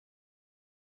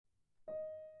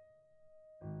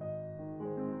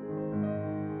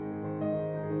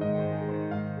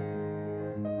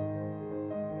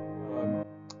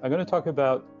I'm going to talk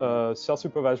about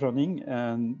self-supervised learning,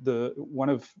 and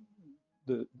one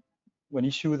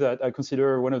issue that I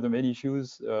consider one of the main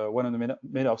issues, one of the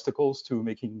main obstacles to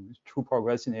making true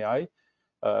progress in AI,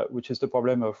 which is the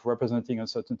problem of representing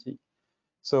uncertainty.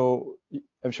 So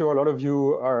I'm sure a lot of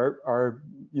you are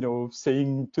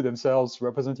saying to themselves,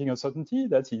 representing uncertainty,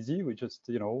 that's easy. We just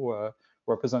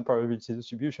represent probability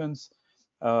distributions.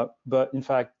 But in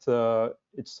fact,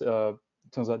 it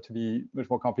turns out to be much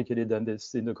more complicated than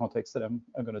this in the context that I'm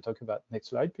going to talk about. Next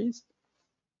slide, please.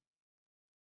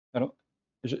 Alors,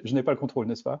 je n'ai pas le contrôle,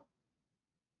 n'est-ce pas?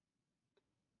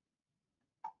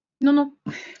 Non, non.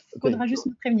 Faudra juste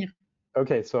me prévenir.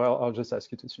 Okay, so I'll just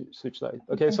ask you to switch slides.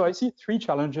 Okay, so I see three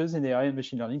challenges in AI and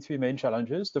machine learning, three main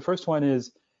challenges. The first one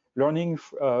is learning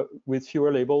with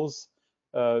fewer label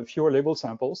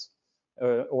samples,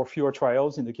 or fewer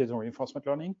trials in the case of reinforcement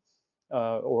learning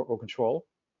or control.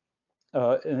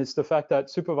 And it's the fact that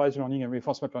supervised learning and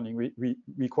reinforcement learning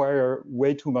require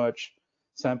way too much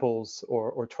samples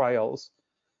or trials.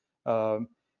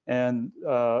 And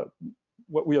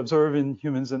what we observe in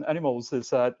humans and animals is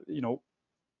that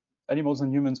animals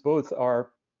and humans both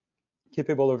are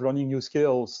capable of learning new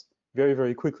skills very,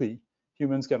 very quickly.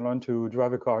 Humans can learn to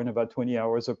drive a car in about 20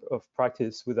 hours of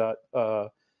practice without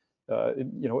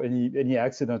any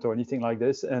accident or anything like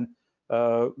this. And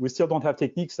we still don't have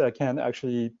techniques that can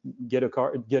actually get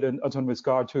an autonomous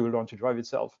car to learn to drive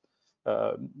itself,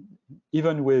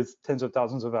 even with tens of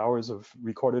thousands of hours of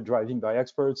recorded driving by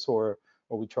experts or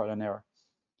with trial and error.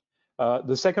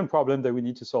 The second problem that we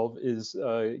need to solve is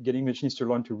getting machines to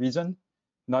learn to reason,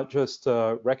 not just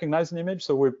recognize an image.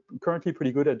 So we're currently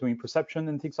pretty good at doing perception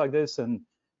and things like this, and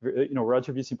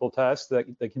relatively simple tasks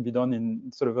that can be done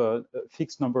in sort of a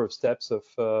fixed number of steps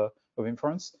of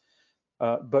inference.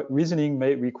 But reasoning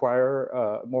may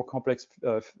require more complex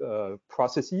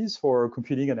processes for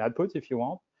computing and output, if you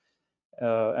want.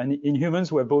 And in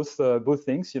humans, we're both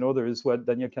things. There is what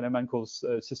Daniel Kahneman calls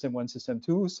system one, system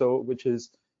two. So, which is,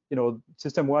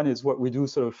 system one is what we do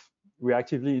sort of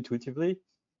reactively, intuitively,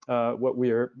 what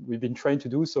we've been trained to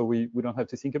do, so we don't have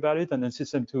to think about it. And then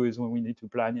system two is when we need to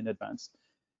plan in advance.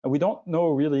 And we don't know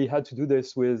really how to do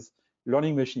this with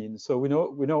learning machines. So we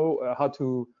know how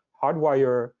to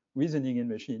hardwire reasoning in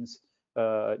machines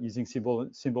using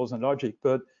symbols and logic,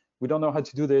 but we don't know how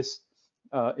to do this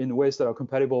in ways that are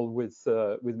compatible with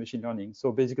machine learning.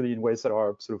 So basically in ways that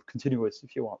are sort of continuous,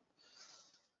 if you want.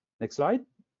 Next slide.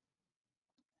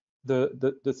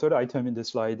 The third item in this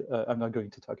slide, I'm not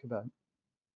going to talk about.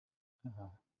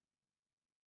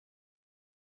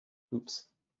 Oops.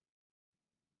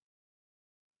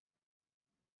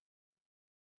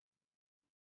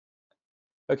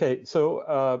 Okay,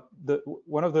 so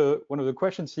one of the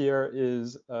questions here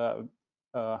is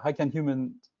how can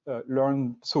humans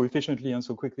learn so efficiently and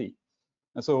so quickly?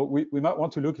 And so we might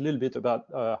want to look a little bit about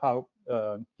how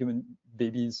human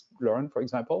babies learn, for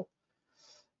example.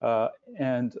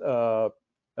 And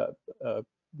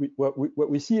what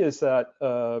we see is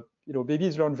that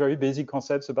babies learn very basic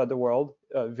concepts about the world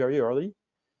very early.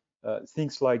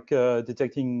 Things like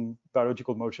detecting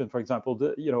biological motion, for example,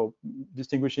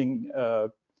 distinguishing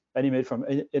animate from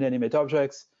inanimate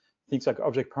objects, things like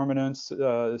object permanence,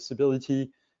 stability.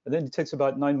 And then it takes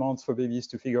about 9 months for babies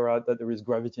to figure out that there is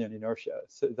gravity and inertia,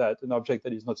 so that an object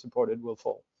that is not supported will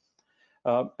fall.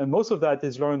 And most of that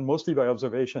is learned mostly by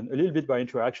observation, a little bit by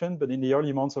interaction, but in the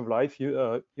early months of life,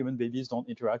 human babies don't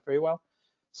interact very well.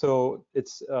 So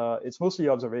it's mostly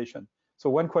observation. So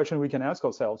one question we can ask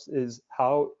ourselves is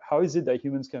how is it that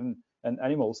humans and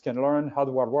animals can learn how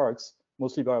the world works,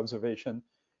 mostly by observation?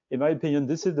 In my opinion,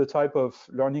 this is the type of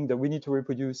learning that we need to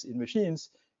reproduce in machines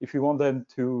if we want them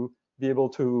to be able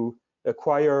to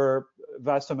acquire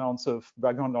vast amounts of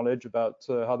background knowledge about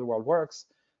how the world works,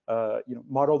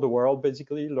 model the world,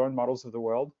 basically, learn models of the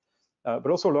world, but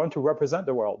also learn to represent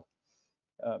the world.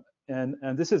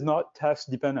 And this is not task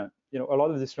dependent. A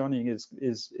lot of this learning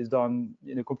is done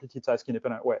in a completely task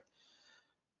independent way.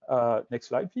 Next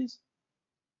slide, please.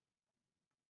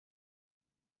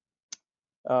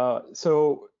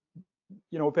 So,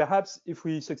 perhaps if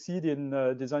we succeed in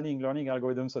designing learning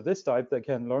algorithms of this type that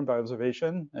can learn by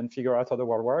observation and figure out how the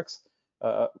world works,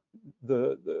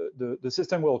 the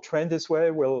system will train this way,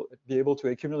 will be able to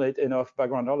accumulate enough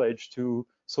background knowledge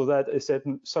so that a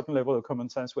certain level of common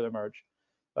sense will emerge.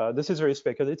 This is very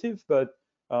speculative, but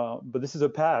this is a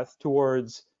path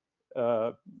towards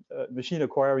machine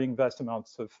acquiring vast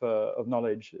amounts of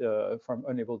knowledge from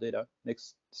unlabeled data.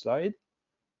 Next slide.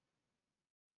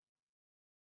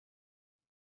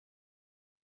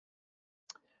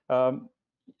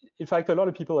 in fact, a lot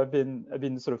of people have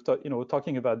been sort of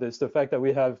talking about this, the fact that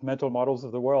we have mental models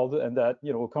of the world, and that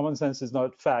common sense is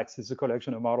not facts; it's a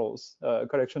collection of models, a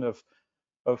collection of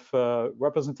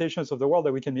representations of the world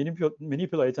that we can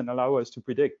manipulate and allow us to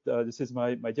predict. This is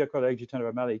my dear colleague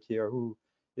Jitendra Malik here, who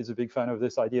is a big fan of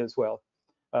this idea as well.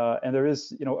 And there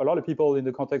is a lot of people in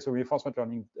the context of reinforcement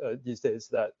learning these days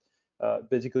that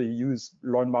basically use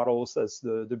learned models as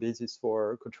the basis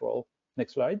for control.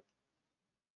 Next slide.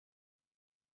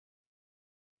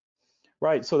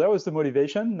 Right, so that was the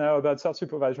motivation. Now about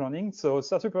self-supervised learning. So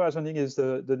self-supervised learning is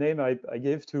the name I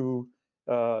give to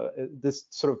this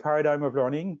sort of paradigm of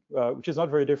learning, which is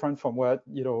not very different from what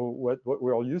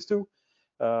we're all used to.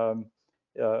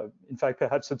 In fact,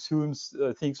 perhaps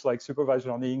subsumes things like supervised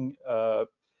learning,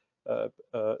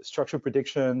 structured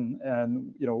prediction,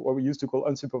 and what we used to call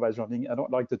unsupervised learning. I don't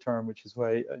like the term, which is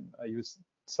why I use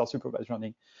self-supervised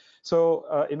learning.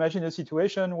 So imagine a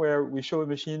situation where we show a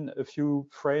machine a few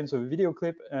frames of a video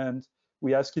clip, and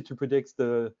we ask it to predict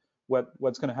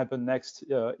what's going to happen next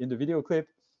in the video clip,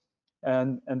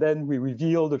 and then we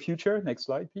reveal the future. Next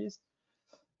slide, please.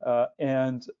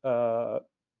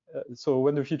 So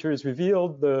when the future is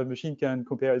revealed, the machine can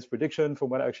compare its prediction from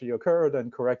what actually occurred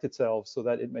and correct itself so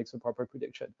that it makes a proper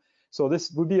prediction. So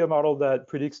this would be a model that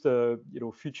predicts the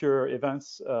future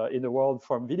events in the world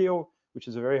from video, which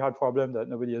is a very hard problem that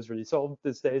nobody has really solved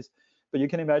these days. But you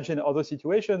can imagine other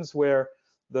situations where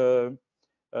the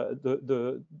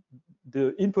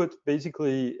input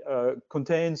basically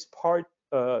contains part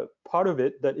of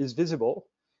it that is visible,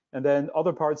 and then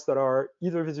other parts that are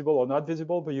either visible or not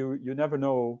visible, but you never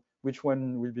know which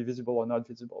one will be visible or not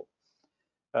visible.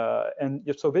 And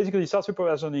so basically,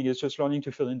 self-supervised learning is just learning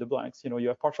to fill in the blanks. You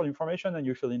have partial information and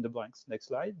you fill in the blanks. Next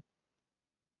slide.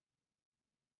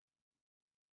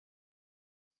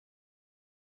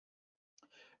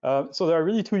 So there are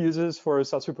really two uses for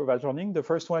self-supervised learning. The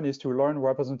first one is to learn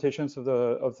representations of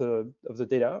the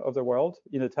data of the world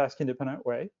in a task-independent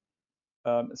way.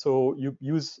 So you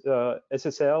use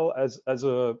SSL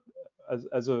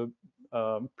as a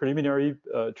preliminary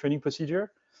training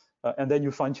procedure, and then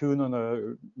you fine-tune on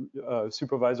a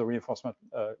supervised or reinforcement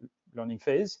learning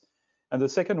phase. And the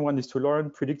second one is to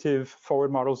learn predictive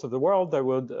forward models of the world that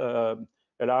would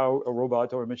allow a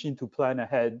robot or a machine to plan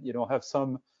ahead, have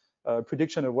some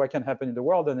prediction of what can happen in the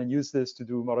world, and then use this to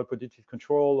do model predictive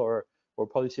control or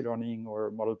policy learning or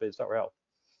model-based RL.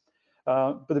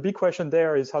 But the big question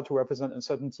there is how to represent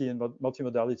uncertainty and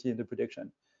multimodality in the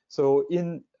prediction. So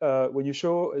when you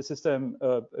show a system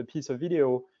a piece of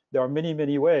video, there are many,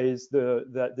 many ways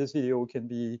that this video can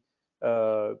be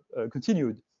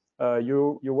continued.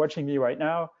 You're watching me right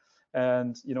now,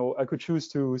 and I could choose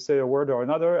to say a word or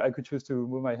another. I could choose to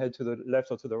move my head to the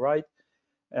left or to the right.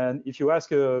 And if you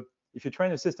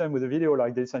train a system with a video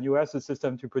like this, and you ask the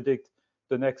system to predict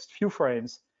the next few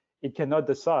frames, it cannot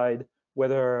decide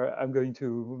whether I'm going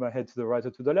to move my head to the right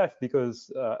or to the left,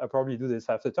 because I probably do this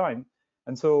half the time.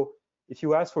 And so if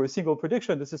you ask for a single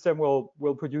prediction, the system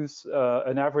will produce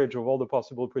an average of all the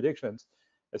possible predictions,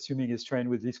 assuming it's trained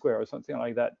with Z-square or something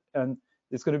like that. And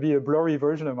it's going to be a blurry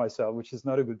version of myself, which is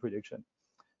not a good prediction.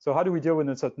 So how do we deal with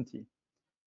uncertainty?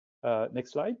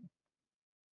 Next slide.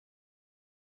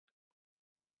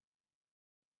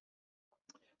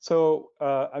 So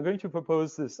I'm going to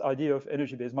propose this idea of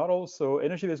energy-based models. So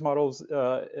energy-based models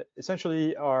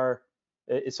essentially are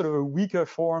it's sort of a weaker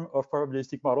form of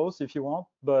probabilistic models, if you want,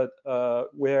 but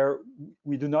where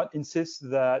we do not insist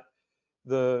that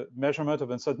the measurement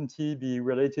of uncertainty be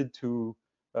related to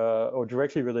or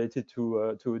directly related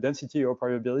to density or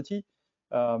probability.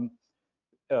 And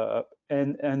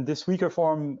this weaker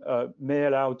form may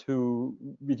allow to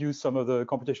reduce some of the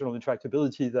computational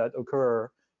intractability that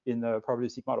occur in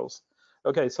probabilistic models.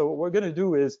 Okay, so what we're going to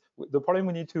do is, the problem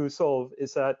we need to solve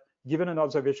is that given an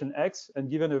observation X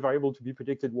and given a variable to be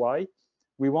predicted Y,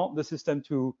 we want the system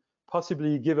to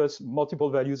possibly give us multiple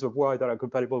values of Y that are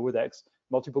compatible with X,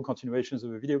 multiple continuations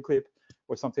of a video clip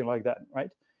or something like that,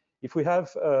 right? If we have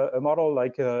a model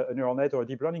like a neural net or a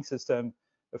deep learning system,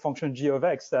 a function g of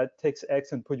X that takes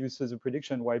X and produces a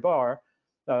prediction Y bar,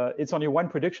 it's only one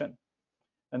prediction.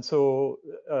 And so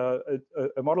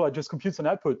a model that just computes an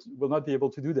output will not be able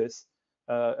to do this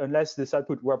unless this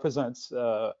output represents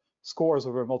scores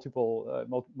over multiple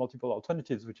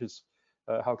alternatives, which is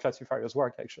how classifiers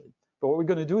work actually. But what we're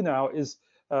going to do now is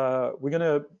we're going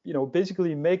to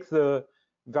basically make the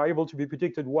variable to be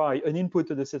predicted Y an input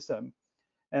to the system.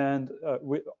 And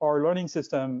our learning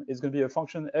system is going to be a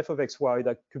function f of xy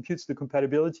that computes the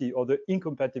compatibility or the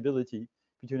incompatibility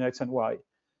between x and y.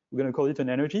 We're going to call it an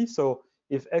energy. So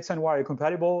if x and y are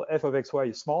compatible, f of xy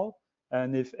is small.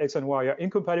 And if x and y are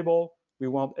incompatible, we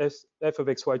want f of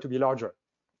xy to be larger.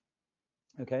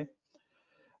 Okay,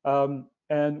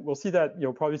 and we'll see that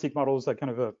probabilistic models are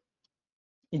kind of a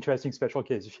interesting special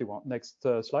case if you want. Next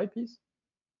slide, please.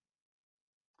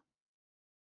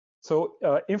 So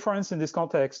inference in this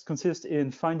context consists in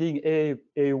finding a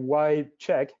y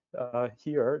check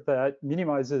here that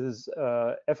minimizes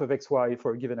f of xy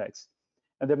for a given x.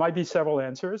 And there might be several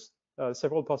answers,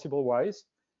 several possible y's.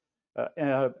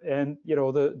 And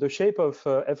the shape of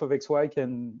f of xy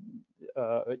can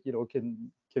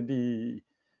be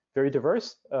very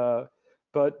diverse.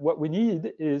 But what we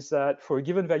need is that for a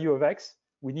given value of x,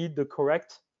 we need the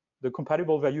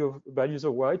compatible values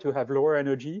of y to have lower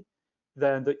energy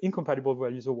than the incompatible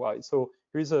values of y. So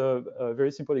here's a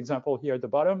very simple example here at the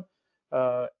bottom.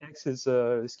 X is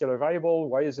a scalar variable,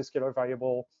 y is a scalar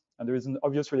variable, and there is an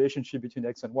obvious relationship between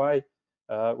x and y,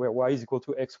 where y is equal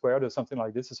to x squared or something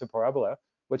like this. It's a parabola.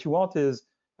 What you want is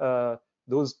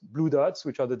those blue dots,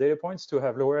 which are the data points, to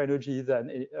have lower energy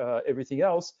than everything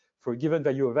else for a given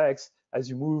value of x. As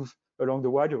you move along the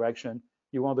y direction,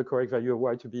 you want the correct value of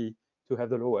y to have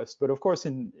the lowest. But of course,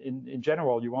 in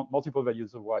general, you want multiple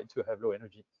values of y to have low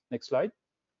energy. Next slide.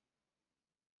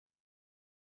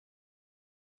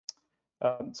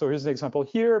 So here's an example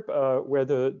here where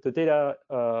the data,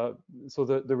 so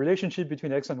the relationship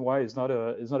between x and y is not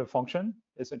a function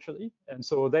essentially, and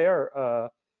so there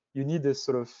you need this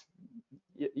sort of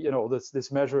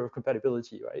this measure of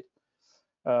compatibility, right?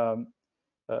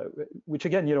 Which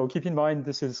again, keep in mind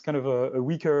this is kind of a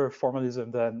weaker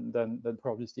formalism than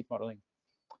probabilistic modeling.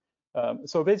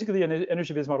 So basically, an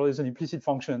energy-based model is an implicit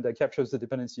function that captures the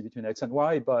dependency between x and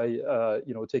y by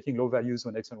taking low values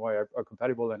when x and y are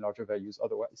compatible and larger values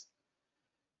otherwise.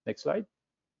 Next slide.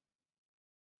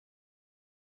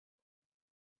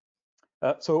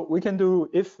 So we can do,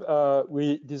 if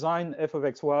we design f of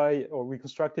xy or we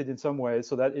construct it in some way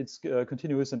so that it's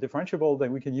continuous and differentiable,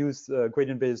 then we can use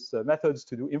gradient-based methods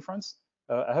to do inference.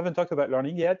 I haven't talked about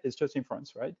learning yet, it's just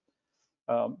inference, right?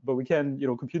 But we can,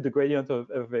 compute the gradient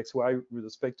of f of xy with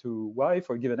respect to y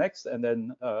for a given x, and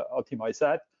then optimize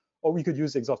that. Or we could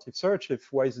use exhaustive search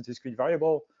if y is a discrete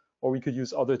variable, or we could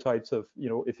use other types of,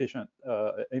 efficient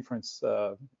inference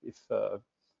if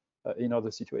in other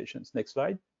situations. Next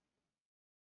slide.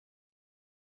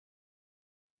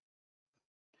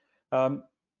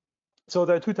 So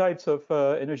there are two types of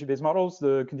energy-based models: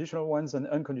 the conditional ones and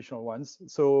unconditional ones.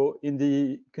 So in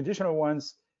the conditional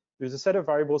ones, there's a set of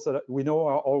variables that we know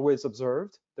are always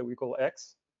observed that we call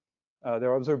x.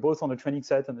 They're observed both on the training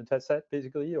set and the test set,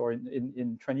 basically, or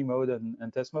in training mode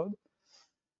and test mode.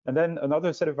 And then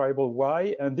another set of variable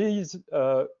y, and these,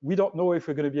 we don't know if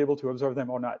we're going to be able to observe them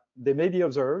or not. They may be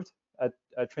observed at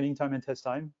training time and test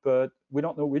time, but we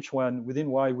don't know which one within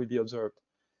y will be observed.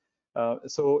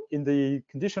 So in the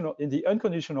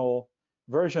unconditional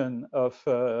version of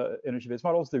energy-based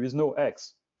models, there is no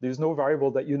x. There's no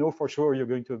variable that you know for sure you're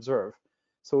going to observe.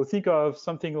 So think of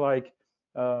something like,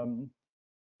 image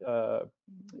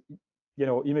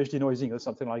denoising or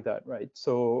something like that, right?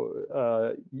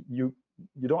 So you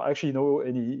don't actually know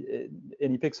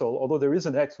any pixel, although there is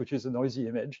an x, which is a noisy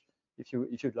image, if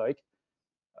you'd like.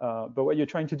 But what you're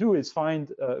trying to do is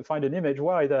find an image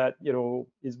y that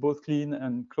is both clean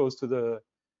and close to the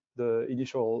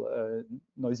initial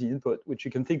noisy input, which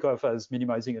you can think of as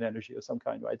minimizing an energy of some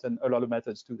kind, right? And a lot of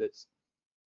methods do this.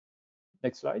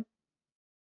 Next slide.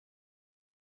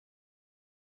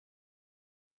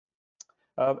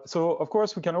 So of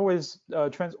course we can always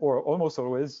or almost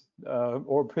always,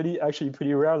 or pretty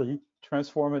rarely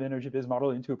transform an energy-based model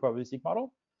into a probabilistic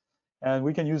model, and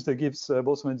we can use the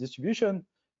Gibbs-Boltzmann distribution.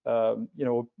 P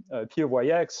of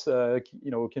yx,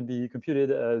 can be computed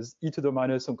as e to the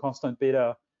minus some constant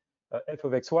beta f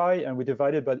of xy, and we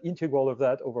divide it by the integral of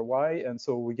that over y, and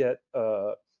so we get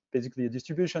basically a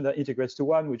distribution that integrates to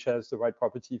 1, which has the right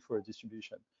property for a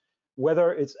distribution.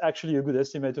 Whether it's actually a good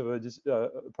estimate of a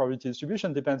probability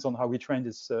distribution depends on how we train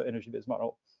this energy-based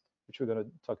model, which we're going to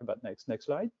talk about next. Next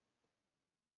slide.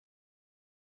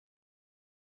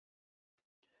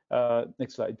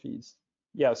 Next slide, please.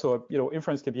 Yeah, so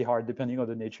inference can be hard depending on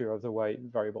the nature of the y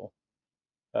variable.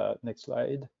 Next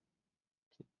slide.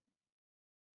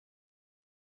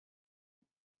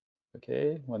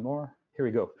 Okay, one more. Here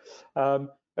we go.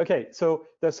 Okay, so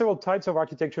there are several types of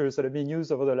architectures that have been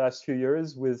used over the last few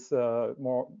years with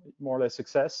more or less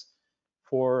success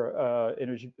for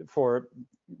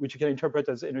which you can interpret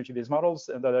as energy-based models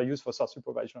and that are used for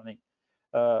self-supervised learning.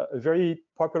 A very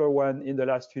popular one in the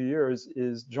last few years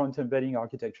is joint embedding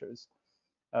architectures.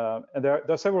 And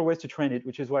there are several ways to train it,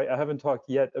 which is why I haven't talked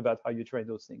yet about how you train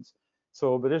those things.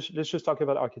 So, but let's just talk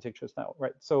about architectures now,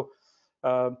 right? So,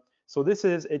 So this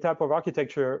is a type of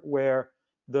architecture where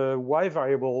the y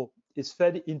variable is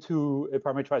fed into a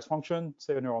parameterized function,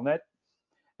 say a neural net.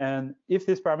 And if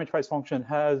this parameterized function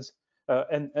has,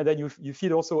 and then you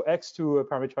feed also x to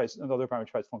another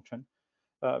parameterized function.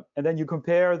 And then you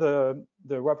compare the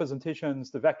representations,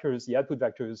 the vectors, the output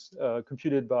vectors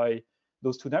computed by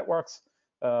those two networks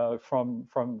from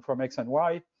x and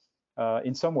y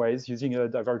in some ways using a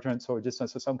divergence or a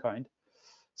distance of some kind.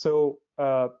 So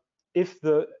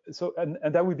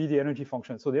and that would be the energy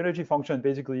function. So the energy function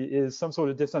basically is some sort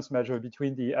of distance measure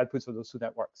between the outputs of those two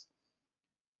networks.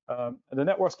 And the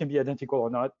networks can be identical or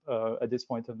not. At this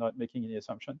point, I'm not making any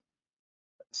assumption.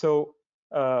 So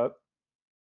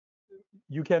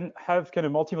you can have kind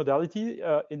of multimodality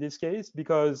in this case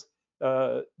because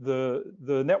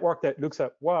the network that looks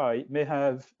at y may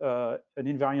have an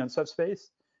invariant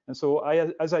subspace. And so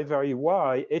as I vary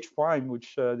y, h prime,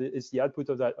 which is the output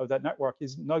of that network,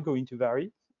 is not going to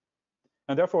vary.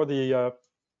 And therefore, the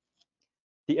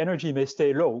energy may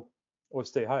stay low or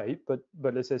stay high, but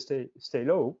let's say stay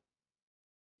low.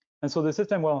 And so the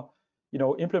system will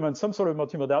implement some sort of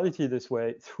multimodality this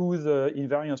way through the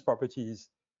invariance properties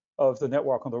of the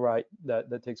network on the right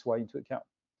that takes y into account.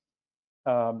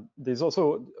 There's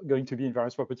also going to be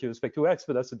invariance property with respect to x,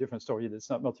 but that's a different story. That's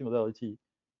not multimodality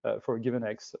for a given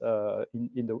x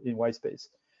in y space.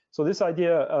 So this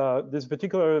idea, this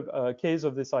particular case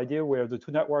of this idea where the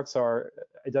two networks are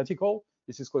identical,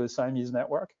 this is called a Siamese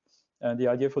network. And the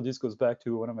idea for this goes back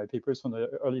to one of my papers from the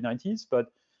early 90s, but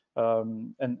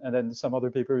and then some other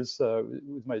papers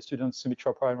with my students Sumit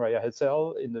Chopra and Raya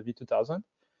Hetzel in the V2000.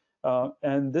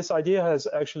 And this idea has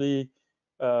actually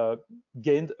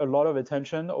gained a lot of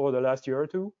attention over the last year or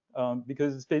two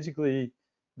because it's basically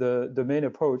the main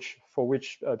approach for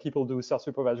which people do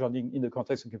self-supervised learning in the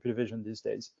context of computer vision these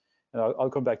days. And I'll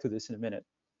come back to this in a minute.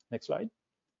 Next slide.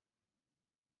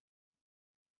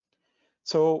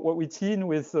 So what we've seen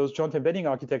with those joint embedding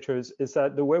architectures is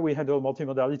that the way we handle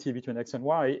multimodality between x and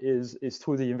y is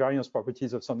through the invariance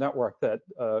properties of some network that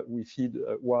we feed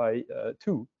y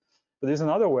to. But there's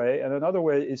another way, and another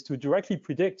way is to directly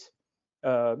predict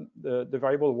the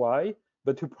variable y,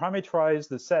 but to parameterize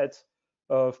the set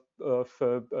of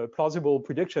plausible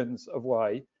predictions of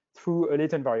y through a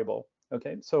latent variable.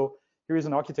 Okay, so here is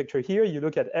an architecture here. You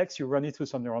look at x, you run it through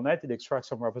some neural net, it extracts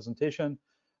some representation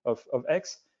of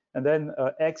x, and then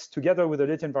x together with a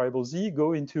latent variable z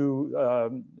go into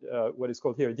what is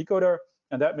called here a decoder,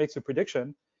 and that makes a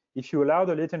prediction. If you allow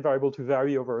the latent variable to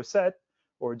vary over a set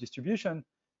or a distribution,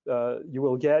 you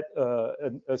will get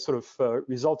a sort of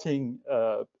resulting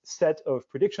set of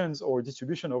predictions or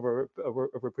distribution over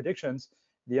predictions,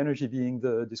 the energy being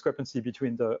the discrepancy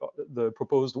between the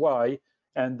proposed y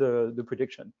and the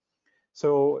prediction.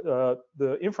 So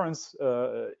the inference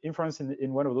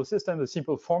in one of those systems, a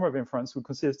simple form of inference would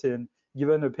consist in,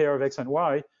 given a pair of x and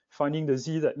y, finding the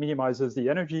z that minimizes the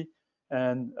energy,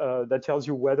 and that tells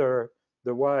you whether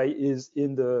the y is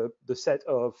in the set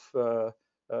of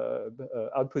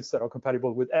outputs that are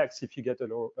compatible with x if you get a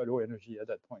low energy at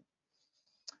that point.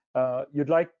 You'd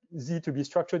like z to be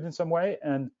structured in some way,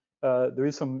 and there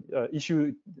is some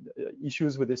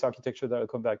issues with this architecture that I'll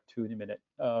come back to in a minute.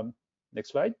 Next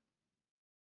slide.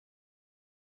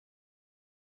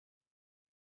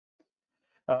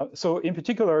 So in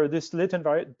particular, this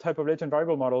type of latent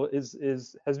variable model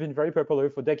has been very popular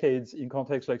for decades in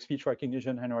contexts like speech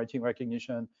recognition, handwriting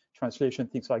recognition, translation,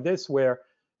 things like this, where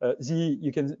z,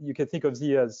 you can think of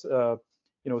z as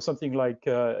something like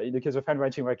in the case of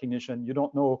handwriting recognition, you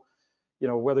don't know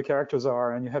where the characters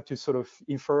are, and you have to sort of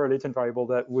infer a latent variable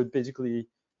that would basically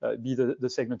be the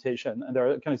segmentation. And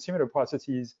there are kind of similar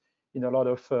processes in a lot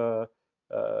of a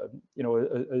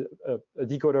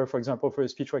decoder, for example, for a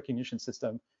speech recognition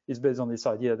system is based on this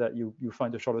idea that you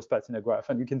find the shortest path in a graph.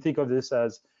 And you can think of this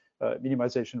as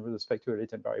minimization with respect to a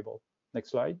latent variable.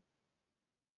 Next slide.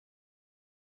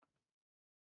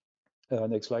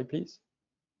 Next slide, please.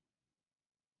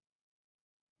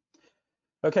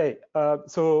 Okay,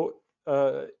 so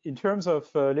in terms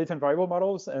of latent variable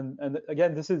models, and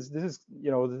again, this is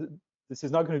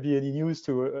not going to be any news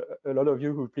to a lot of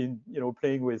you who've been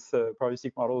playing with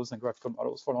probabilistic models and graphical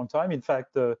models for a long time. In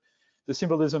fact, the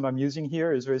symbolism I'm using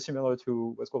here is very similar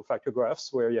to what's called factor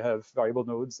graphs, where you have variable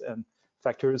nodes and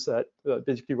factors that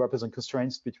basically represent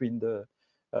constraints between the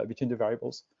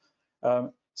variables.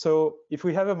 So if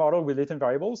we have a model with latent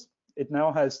variables, it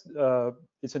now has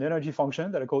it's an energy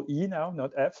function that I call E now,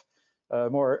 not F.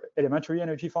 More elementary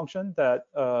energy function that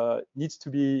needs to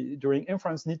be, during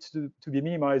inference, needs to be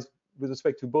minimized with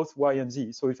respect to both y and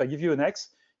z. So if I give you an x,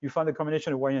 you find a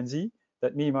combination of y and z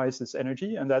that minimizes this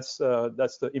energy, and that's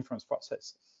the inference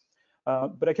process.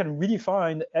 But I can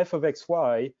redefine f of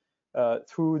xy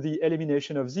through the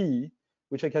elimination of z,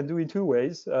 which I can do in two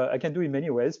ways. I can do in many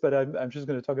ways, but I'm just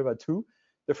going to talk about two.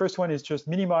 The first one is just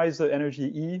minimize the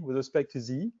energy E with respect to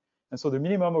z. And so the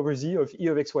minimum over z of E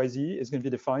of xyz is going to be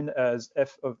defined as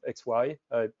f of xy.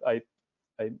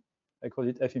 I call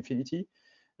it f infinity.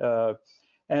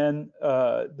 And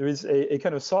there is a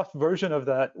kind of soft version of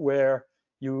that where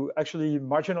you actually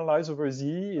marginalize over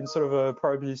z in sort of a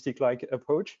probabilistic-like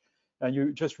approach. And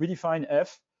you just redefine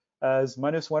f as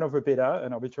 -1 over beta,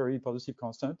 an arbitrary positive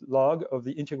constant, log of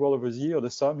the integral over z, or the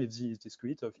sum, if z is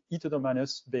discrete, of e to the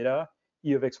minus beta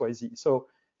E of xyz. So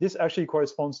this actually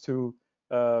corresponds to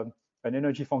an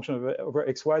energy function over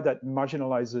xy that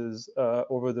marginalizes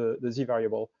over the z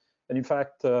variable. And in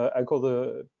fact, I call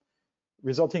the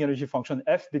resulting energy function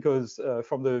f because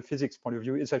from the physics point of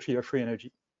view, it's actually a free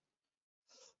energy.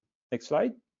 Next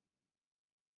slide.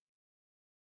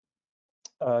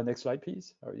 Next slide,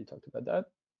 please. I already talked about that.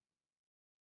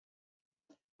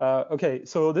 Okay,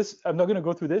 so this, I'm not going to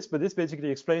go through this, but this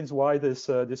basically explains why this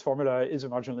this formula is a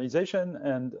marginalization,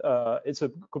 and it's a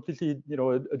completely,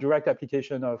 a direct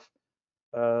application of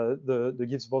the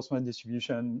Gibbs-Boltzmann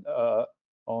distribution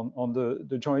on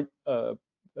the joint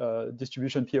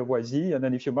distribution P of yz, and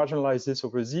then if you marginalize this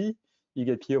over z, you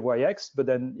get P of yx. But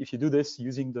then if you do this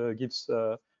using the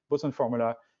Gibbs-Boltzmann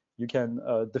formula, you can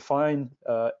define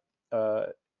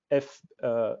f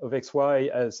of xy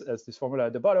as this formula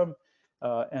at the bottom.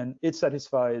 And it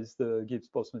satisfies the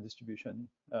Gibbs-Boltzmann distribution.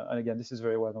 And again, this is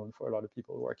very well known for a lot of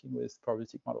people working with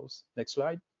probabilistic models. Next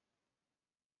slide.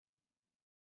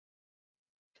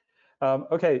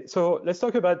 Okay, so let's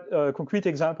talk about concrete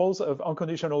examples of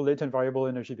unconditional latent variable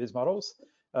energy-based models.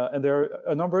 And there are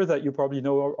a number that you probably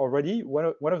know already.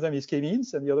 One of them is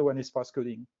k-means, and the other one is sparse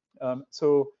coding.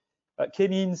 So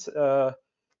k-means,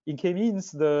 in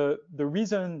k-means, the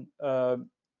reason,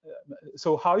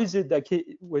 so how is it that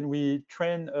when we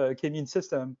train a k-mean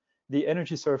system, the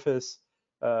energy surface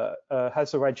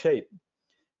has the right shape?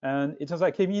 And it turns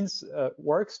out k-means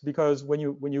works because when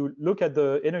you look at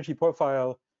the energy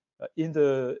profile in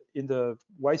the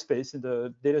y space, in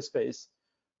the data space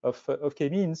of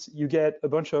k-means, you get a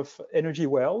bunch of energy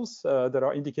wells that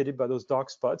are indicated by those dark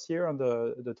spots here on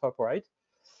the top right.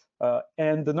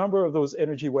 And the number of those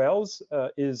energy wells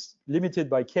is limited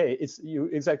by k. You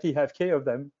exactly have k of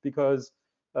them because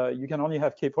you can only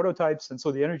have k prototypes, and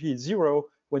so the energy is 0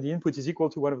 when the input is equal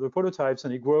to one of the prototypes,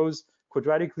 and it grows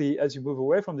quadratically as you move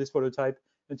away from this prototype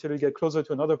until you get closer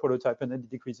to another prototype, and then it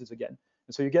decreases again.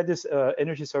 And so you get this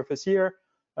energy surface here.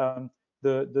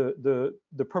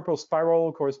 The purple spiral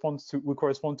would correspond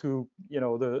to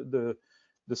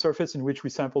the surface in which we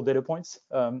sample data points,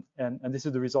 and this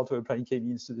is the result of applying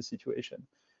k-means to the situation.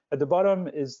 At the bottom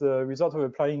is the result of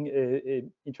applying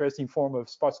an interesting form of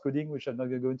sparse coding, which I'm not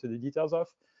going to go into the details of,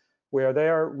 where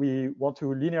there we want to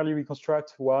linearly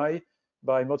reconstruct y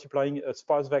by multiplying a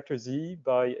sparse vector z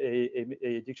by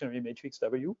a dictionary matrix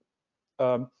w.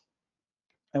 And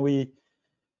we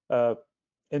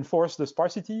enforce the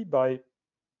sparsity by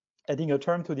adding a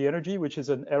term to the energy, which is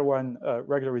an L1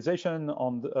 regularization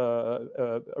on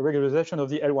a regularization of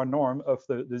the L1 norm of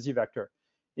the z vector.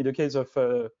 In the case of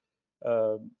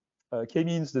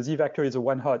k-means, the z vector is a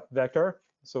one-hot vector,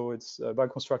 so it's by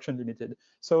construction limited.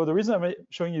 So the reason I'm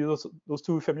showing you those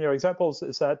two familiar examples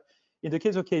is that in the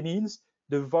case of k-means,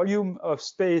 the volume of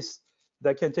space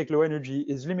that can take low energy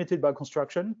is limited by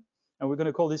construction, and we're going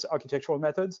to call this architectural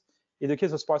methods. In the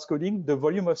case of sparse coding, the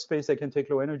volume of space that can take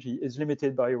low energy is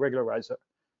limited by a regularizer.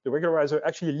 The regularizer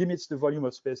actually limits the volume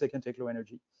of space that can take low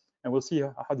energy. And we'll see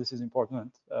how this is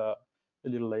important a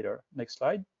little later. Next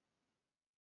slide.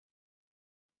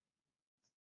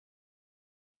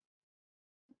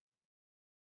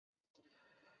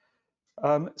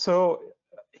 So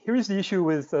here is the issue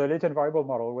with latent variable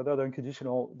model, whether they're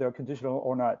conditional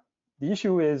or not. The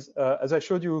issue is, as I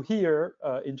showed you here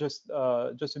in just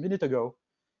a minute ago,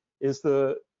 is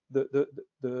the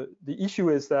issue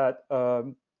is that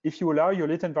if you allow your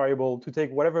latent variable to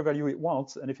take whatever value it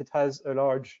wants, and if it has a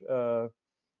large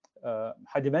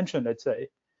high dimension, let's say,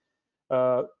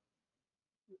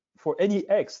 for any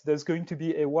x, there's going to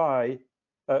be a y.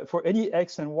 For any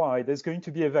x and y, there's going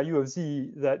to be a value of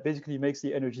z that basically makes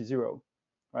the energy 0,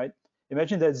 right?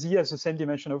 Imagine that z has the same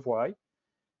dimension of y,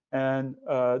 and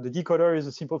the decoder is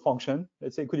a simple function.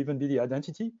 Let's say it could even be the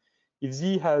identity. If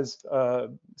z has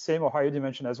same or higher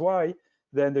dimension as y,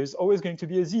 then there's always going to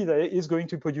be a z that is going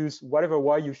to produce whatever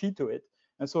y you feed to it.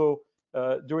 And so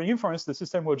during inference, the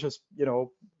system will just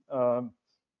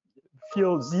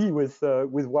fill z with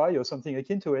y or something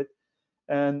akin to it,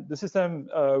 and the system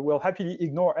will happily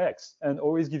ignore x and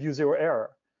always give you 0 error.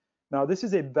 Now, this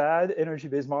is a bad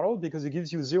energy-based model because it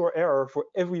gives you 0 error for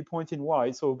every point in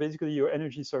Y. So basically, your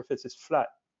energy surface is flat.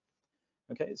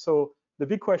 Okay, so the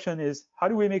big question is, how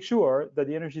do we make sure that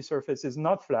the energy surface is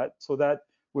not flat so that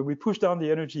when we push down the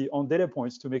energy on data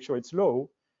points to make sure it's low,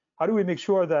 how do we make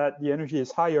sure that the energy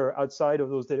is higher outside of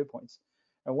those data points?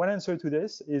 And one answer to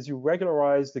this is you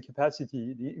regularize the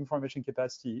capacity, the information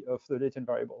capacity of the latent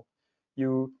variable.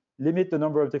 You limit the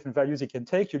number of different values it can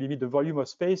take. You limit the volume of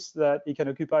space that it can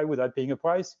occupy without paying a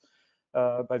price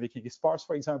by making it sparse,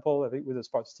 for example, with a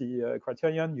sparsity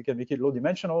criterion. You can make it low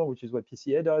dimensional, which is what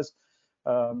PCA does.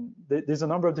 There's a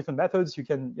number of different methods. You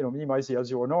can minimize the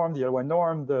L0 norm, the L1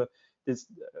 norm. There's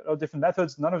a lot of different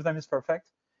methods. None of them is perfect.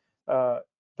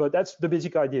 But that's the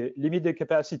basic idea. Limit the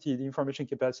capacity, the information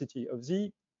capacity of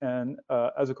Z. And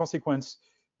as a consequence,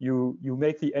 you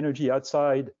make the energy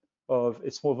outside of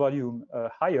a small volume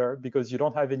higher because you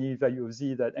don't have any value of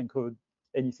Z that encode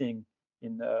anything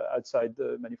in outside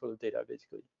the manifold of data,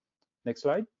 basically. Next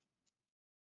slide.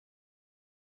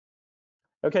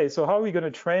 Okay, so how are we going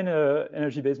to train an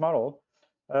energy-based model?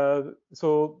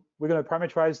 So we're going to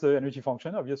parameterize the energy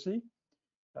function, obviously,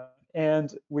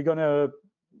 and we're going to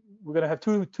have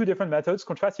two different methods,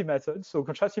 contrastive methods. So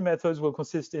contrastive methods will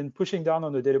consist in pushing down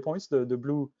on the data points, the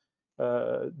blue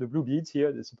beads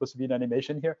here. There's supposed to be an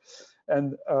animation here,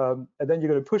 and then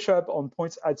you're going to push up on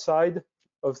points outside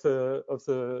of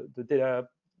the data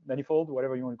manifold,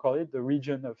 whatever you want to call it, the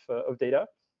region of data.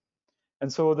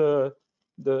 And so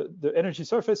the energy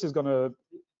surface is going to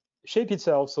shape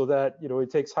itself so that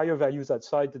it takes higher values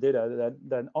outside the data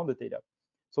than on the data.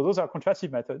 So those are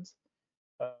contrastive methods.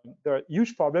 There are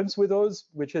huge problems with those,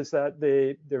 which is that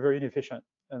they're very inefficient.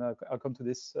 And I'll come to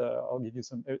this. I'll give you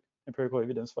some empirical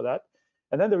evidence for that.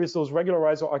 And then there is those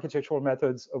regularized or architectural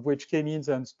methods, of which k-means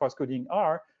and sparse coding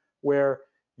are, where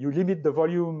you limit the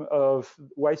volume of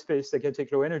white space that can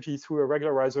take low energy through a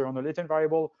regularizer on a latent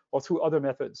variable or through other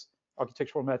methods,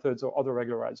 architectural methods or other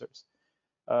regularizers.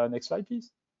 Next slide,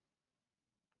 please.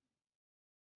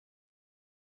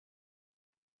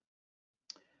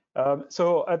 This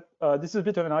is a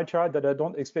bit of an eye chart that I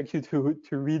don't expect you to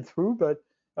read through, but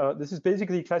this is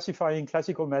basically classifying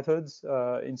classical methods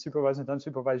in supervised and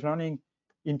unsupervised learning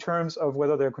in terms of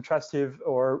whether they're contrastive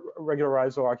or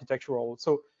regularized or architectural.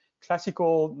 So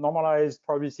classical normalized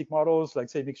probabilistic models, like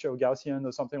say mixture of Gaussian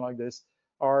or something like this,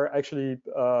 are actually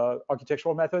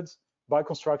architectural methods. By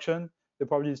construction, the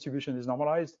probability distribution is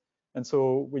normalized. And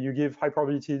so when you give high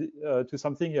probability to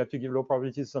something, you have to give low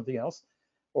probability to something else.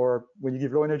 Or when you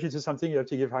give low energy to something, you have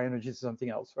to give high energy to something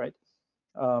else, right?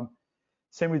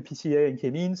 Same with PCA and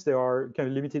k-means. They are kind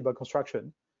of limited by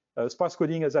construction. Sparse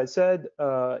coding, as I said,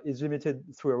 is limited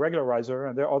through a regularizer,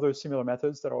 and there are other similar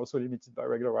methods that are also limited by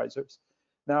regularizers.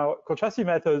 Now, contrastive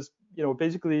methods,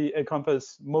 basically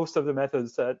encompass most of the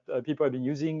methods that people have been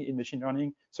using in machine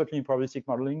learning, certainly in probabilistic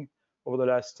modeling over the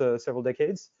last several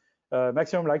decades.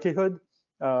 Maximum likelihood,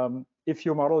 if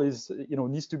your model is,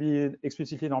 needs to be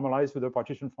explicitly normalized with a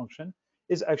partition function,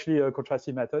 is actually a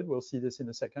contrastive method. We'll see this in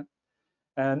a second.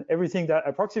 And everything that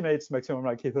approximates maximum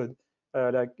likelihood,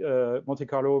 like Monte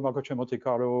Carlo, Markov-Chain Monte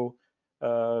Carlo,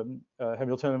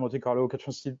 Hamilton and Monte Carlo,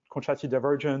 contrastive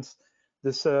divergence,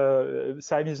 this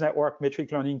Siamese network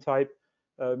metric learning type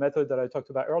method that I talked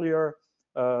about earlier,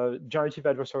 generative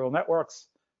adversarial networks,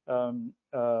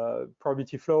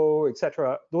 probability flow,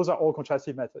 etc. Those are all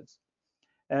contrastive methods.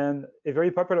 And a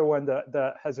very popular one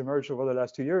that has emerged over the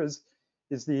last 2 years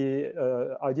is the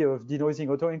idea of denoising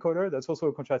autoencoder. That's also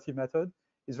a contrastive method.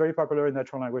 It's very popular in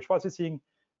natural language processing.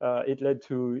 It led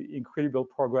to incredible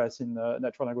progress in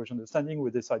natural language understanding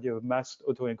with this idea of masked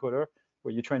autoencoder,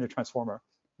 where you train a transformer.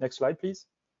 Next slide, please.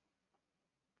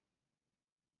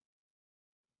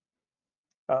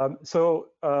 I'm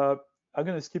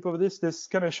going to skip over this. This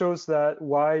kind of shows that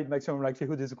why maximum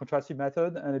likelihood is a contrastive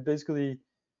method, and it basically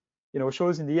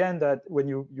shows in the end that when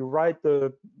you write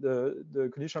the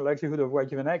conditional likelihood of y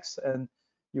given x, and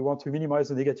you want to minimize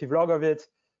the negative log of it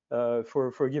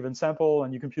for a given sample,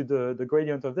 and you compute the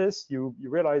gradient of this, you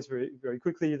realize very, very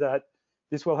quickly that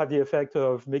this will have the effect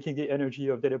of making the energy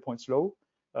of data points low.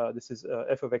 This is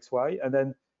f of xy, and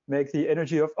then make the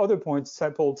energy of other points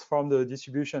sampled from the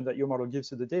distribution that your model gives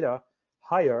to the data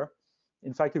higher.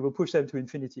 In fact, it will push them to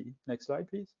infinity. Next slide,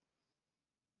 please.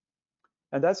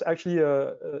 And that's actually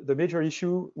the major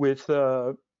issue with,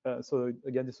 so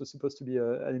again, this was supposed to be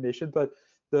an animation, but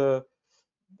the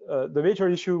major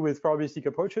issue with probabilistic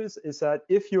approaches is that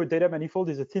if your data manifold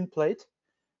is a thin plate,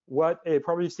 what a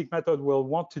probabilistic method will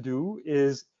want to do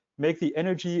is make the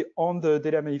energy on the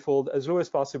data manifold as low as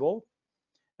possible,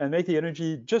 and make the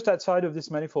energy just outside of this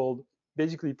manifold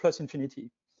basically plus infinity.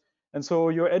 And so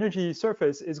your energy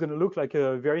surface is going to look like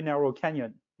a very narrow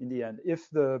canyon in the end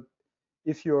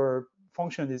if your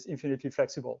function is infinitely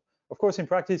flexible. Of course, in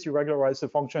practice, you regularize the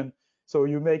function, so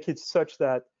you make it such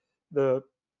that the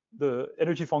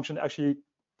energy function actually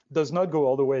does not go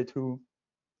all the way to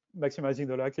maximizing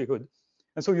the likelihood.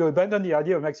 And so you abandon the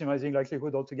idea of maximizing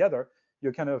likelihood altogether.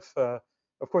 You're kind of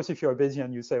course, if you're a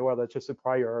Bayesian, you say, well, that's just a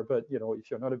prior. But if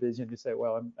you're not a Bayesian, you say,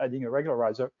 well, I'm adding a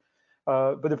regularizer.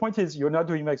 But the point is, you're not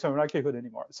doing maximum likelihood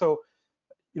anymore. So,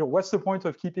 what's the point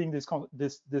of keeping this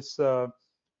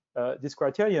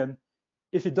criterion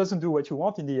if it doesn't do what you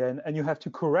want in the end, and you have to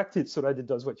correct it so that it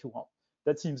does what you want?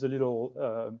 That seems a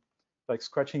little like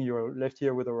scratching your left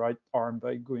ear with the right arm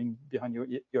by going behind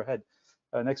your head.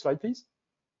 Next slide, please.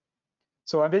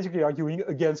 So I'm basically arguing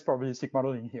against probabilistic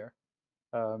modeling here.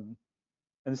 And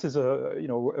this is a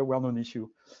well-known issue.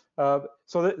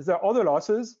 So there are other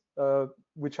losses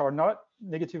which are not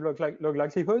negative log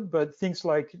likelihood, but things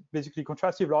like basically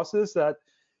contrastive losses that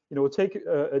take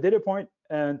a data point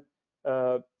and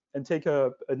take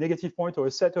a negative point or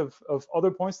a set of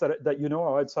other points that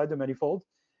are outside the manifold,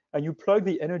 and you plug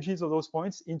the energies of those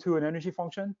points into an energy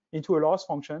function, into a loss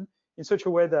function, in such a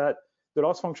way that the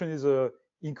loss function is a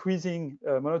increasing,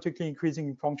 monotonically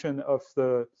increasing function of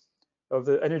the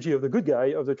energy of the good guy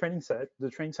of the training set, the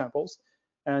training samples,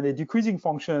 and a decreasing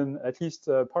function, at least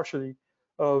partially,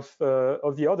 of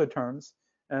the other terms.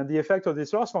 And the effect of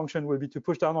this loss function will be to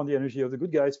push down on the energy of the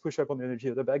good guys, push up on the energy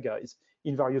of the bad guys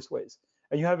in various ways.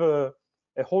 And you have a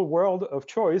whole world of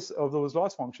choice of those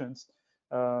loss functions,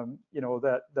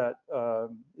 that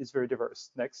is very diverse.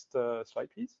 Next slide,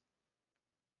 please.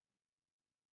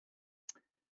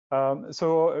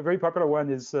 So a very popular one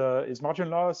is margin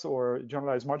loss or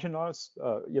generalized margin loss,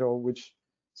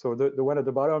 so the one at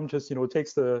the bottom just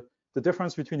takes the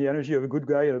difference between the energy of a good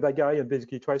guy and a bad guy and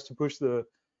basically tries to push the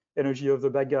energy of the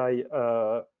bad guy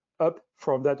up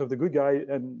from that of the good guy,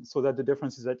 and so that the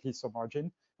difference is at least some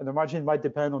margin. And the margin might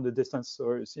depend on the distance,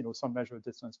 or some measure of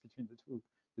distance between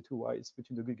the two y's,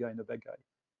 between the good guy and the bad guy.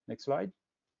 Next slide.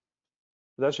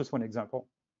 So that's just one example.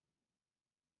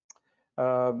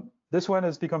 This one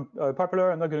has become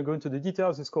popular. I'm not going to go into the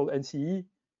details. It's called NCE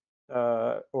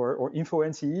or info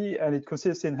NCE, and it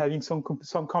consists in having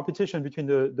some competition between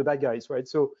the bad guys, right?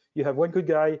 So you have one good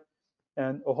guy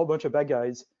and a whole bunch of bad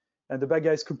guys, and the bad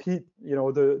guys compete.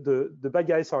 The bad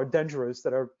guys are dangerous,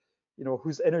 that are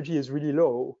whose energy is really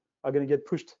low, are going to get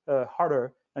pushed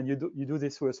harder, and you do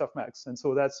this through a softmax, and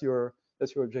so that's your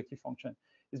objective function.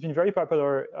 It's been very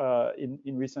popular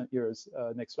in recent years.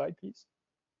 Next slide, please.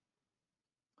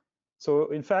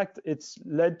 So in fact, it's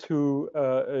led to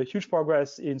a huge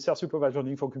progress in self-supervised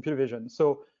learning for computer vision.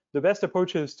 So the best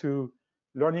approaches to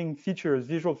learning features,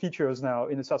 visual features now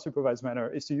in a self-supervised manner,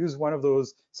 is to use one of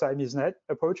those Siamese net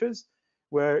approaches,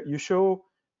 where you show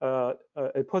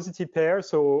a positive pair.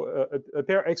 So a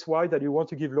pair XY that you want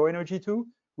to give low energy to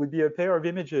would be a pair of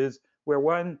images where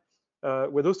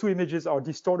those two images are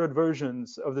distorted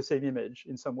versions of the same image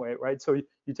in some way, right? So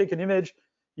you take an image,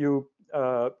 you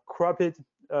crop it,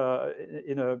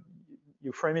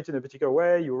 you frame it in a particular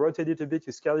way, you rotate it a bit,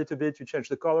 you scale it a bit, you change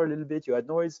the color a little bit, you add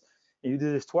noise, and you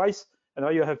do this twice. And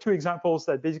now you have two examples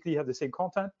that basically have the same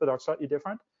content but are slightly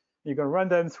different. You're going to run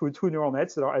them through two neural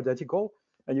nets that are identical,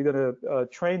 and you're going to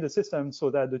train the system so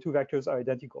that the two vectors are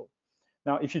identical.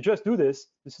 Now, if you just do this,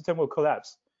 the system will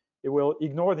collapse. It will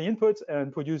ignore the input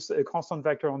and produce a constant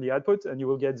vector on the output, and you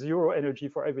will get zero energy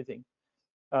for everything.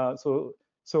 So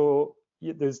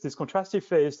there's this contrastive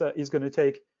phase that is going to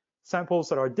take samples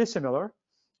that are dissimilar.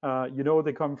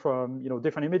 They come from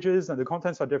different images, and the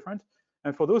contents are different.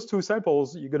 And for those two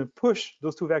samples, you're going to push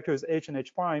those two vectors h and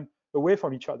h prime away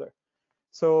from each other.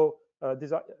 So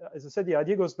as I said, the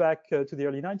idea goes back to the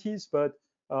early 90s, but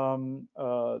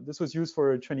this was used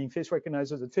for training face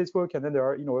recognizers at Facebook. And then there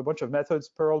are a bunch of methods: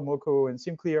 Perl, Moco, and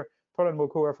SimClear. Perl and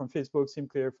Moco are from Facebook,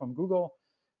 SimClear from Google,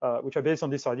 which are based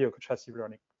on this idea of contrastive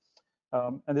learning.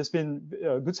 And there's been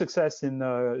good success in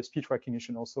speech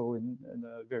recognition also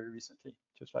very recently,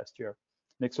 just last year.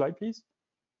 Next slide, please.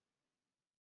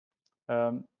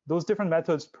 Those different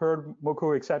methods, Perl,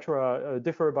 Moco, etc.,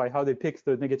 differ by how they pick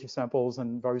the negative samples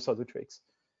and various other tricks.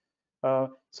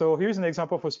 So here's an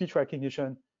example for speech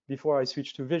recognition before I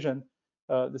switch to vision.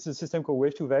 This is a system called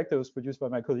Wave2Vec that was produced by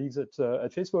my colleagues at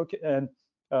Facebook. And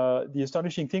the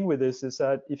astonishing thing with this is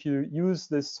that if you use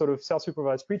this sort of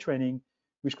self-supervised pre-training,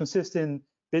 which consists in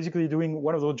basically doing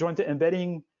one of those joint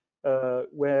embedding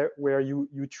where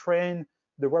you train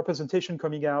the representation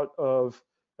coming out of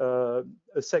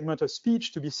a segment of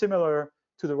speech to be similar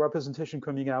to the representation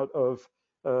coming out of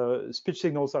speech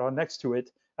signals that are next to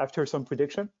it after some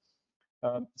prediction.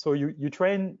 So you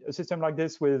train a system like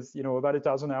this with about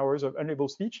 1,000 hours of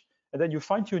unlabeled speech, and then you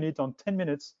fine tune it on 10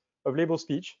 minutes of labeled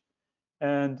speech,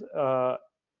 and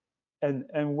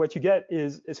what you get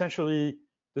is essentially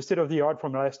the state of the art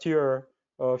from last year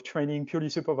of training purely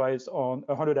supervised on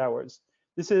 100 hours.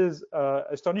 This is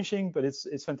astonishing, but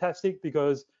it's fantastic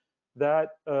because that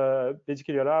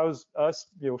basically allows us,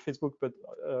 Facebook, but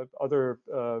other,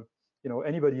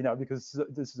 anybody now, because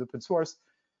this is open source,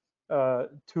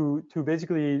 to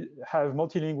basically have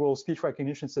multilingual speech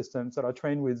recognition systems that are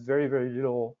trained with very, very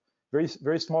little,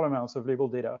 very small amounts of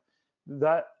labeled data.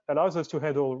 That allows us to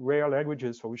handle rare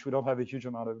languages for which we don't have a huge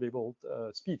amount of labeled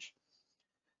speech.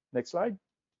 Next slide.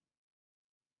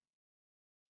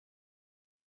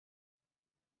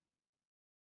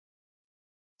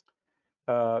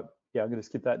 Yeah, I'm going to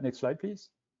skip that. Next slide, please.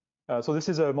 So this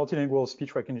is a multilingual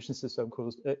speech recognition system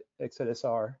called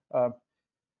XLSR.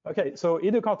 Okay, so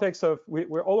in the context of,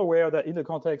 we're all aware that in the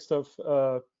context of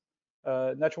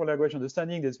natural language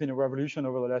understanding, there's been a revolution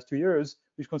over the last 2 years,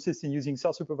 which consists in using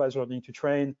self-supervised learning to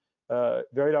train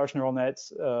very large neural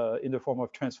nets in the form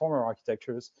of transformer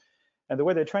architectures. And the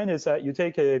way they train is that you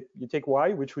take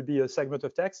Y, which would be a segment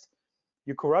of text,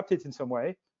 you corrupt it in some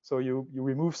way. So you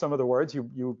remove some of the words,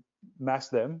 you mask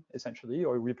them essentially,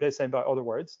 or replace them by other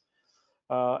words.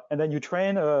 And then you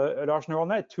train a large neural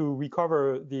net to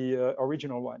recover the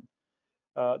original one.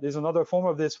 There's another form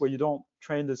of this where you don't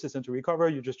train the system to recover,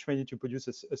 you just train it to produce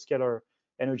a scalar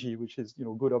energy, which is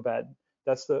good or bad.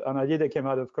 That's an idea that came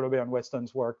out of Colobert and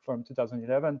Weston's work from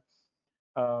 2011.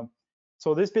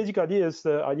 So this basic idea is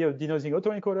the idea of denoising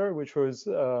autoencoder, which was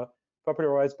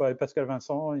popularized by Pascal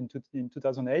Vincent in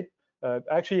 2008. I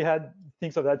actually had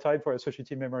things of that type for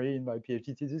associative memory in my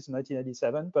PhD thesis in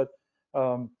 1997, but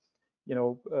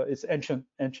it's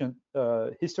ancient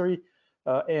history.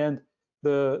 And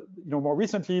more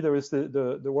recently there is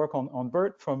the work on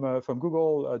BERT from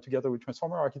Google together with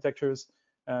transformer architectures,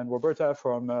 and Roberta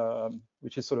from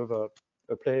which is sort of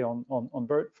a play on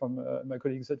BERT from my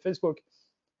colleagues at Facebook.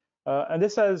 And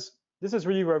this has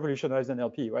really revolutionized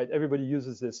NLP, right? Everybody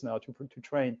uses this now to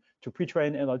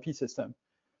pre-train NLP system.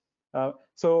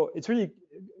 So it's really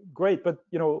great, but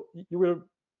you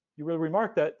will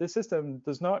remark that this system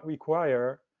does not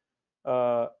require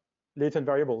latent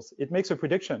variables. It makes a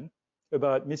prediction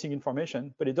about missing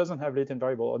information, but it doesn't have latent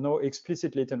variable or no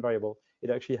explicit latent variable. It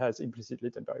actually has implicit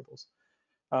latent variables.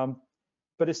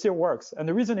 But it still works. And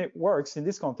the reason it works in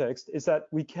this context is that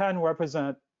we can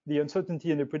represent the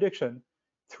uncertainty in the prediction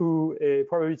through a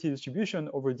probability distribution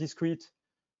over discrete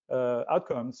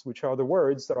outcomes, which are the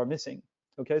words that are missing.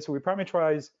 Okay, so we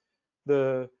parameterize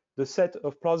the set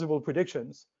of plausible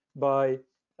predictions by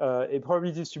a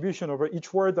probability distribution over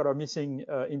each word that are missing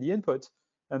in the input.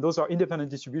 And those are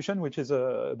independent distribution, which is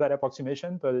a bad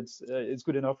approximation, but it's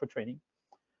good enough for training.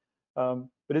 But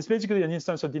it's basically an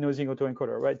instance of denoising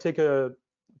autoencoder, right? Take a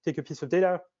piece of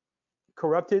data,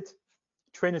 corrupt it,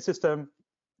 train a system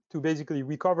to basically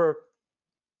recover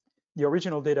the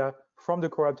original data from the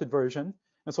corrupted version.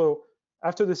 And so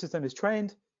after the system is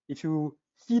trained, if you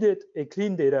feed it a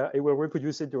clean data, it will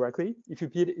reproduce it directly. If you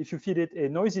feed it a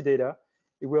noisy data,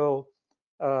 it will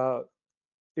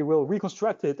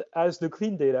reconstruct it as the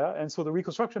clean data, and so the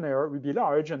reconstruction error will be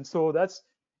large. And so that's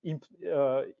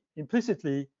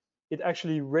implicitly, it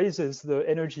actually raises the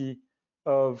energy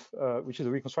of which is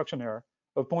a reconstruction error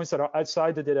of points that are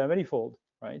outside the data manifold,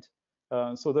 right?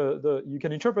 So you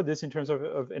can interpret this in terms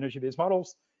of energy-based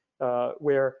models,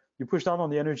 where you push down on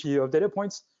the energy of data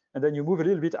points, and then you move a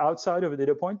little bit outside of a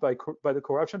data point by the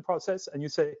corruption process, and you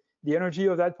say the energy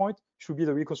of that point should be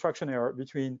the reconstruction error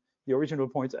between the original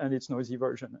point and its noisy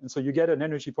version. And so you get an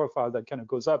energy profile that kind of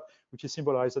goes up, which is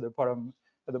symbolized at the bottom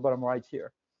right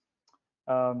here.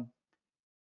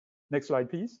 Next slide,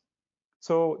 please.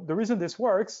 So the reason this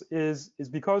works is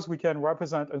because we can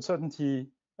represent uncertainty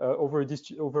over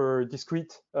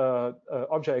discrete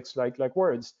objects like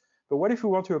words. But what if we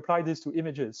want to apply this to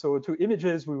images? So to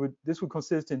images, this would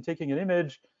consist in taking an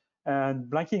image and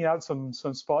blanking out some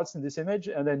spots in this image,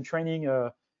 and then training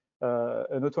an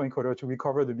autoencoder to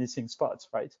recover the missing spots,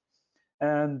 right?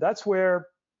 And that's where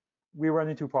we run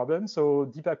into problems. So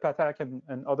Deepak Pathak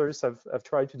and others have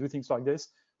tried to do things like this,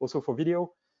 also for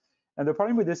video. And the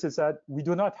problem with this is that we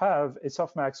do not have a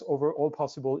softmax over all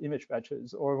possible image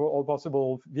batches or over all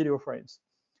possible video frames.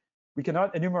 We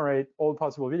cannot enumerate all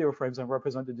possible video frames and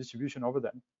represent the distribution over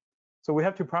them. So we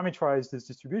have to parameterize this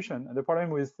distribution. And the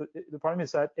problem is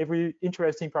that every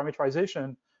interesting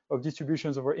parameterization of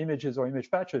distributions over images or image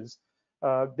patches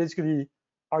basically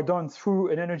are done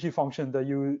through an energy function that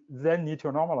you then need to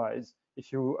normalize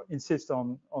if you insist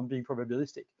on being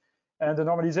probabilistic. and the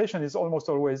normalization is almost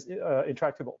always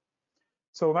intractable.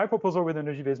 So my proposal with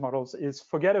energy-based models is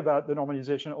forget about the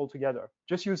normalization altogether.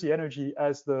 Just use the energy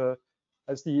as the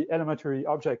elementary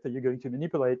object that you're going to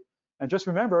manipulate, and just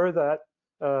remember that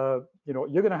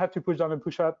you're going to have to push down and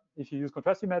push up if you use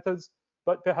contrastive methods,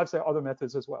 but perhaps there are other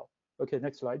methods as well. Okay,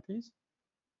 next slide, please.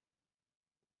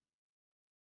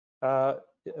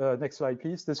 Next slide,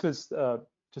 please. This was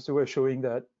just a way of showing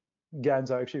that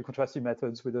GANs are actually contrastive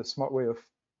methods with a smart way of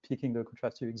picking the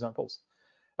contrastive examples.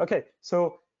 Okay,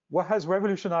 so what has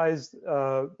revolutionized,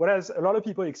 what has a lot of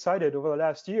people excited over the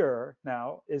last year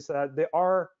now is that there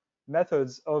are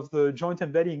methods of the joint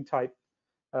embedding type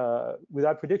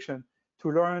without prediction to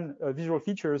learn visual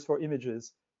features for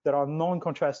images that are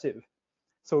non-contrastive.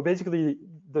 So basically,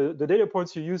 the data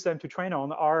points you use them to train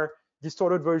on are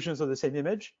distorted versions of the same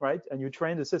image, right? And you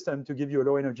train the system to give you a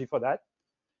low energy for that.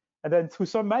 And then through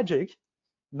some magic,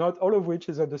 not all of which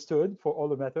is understood for all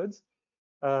the methods,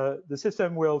 the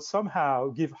system will somehow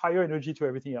give higher energy to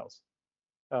everything else,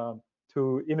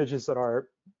 to images that are,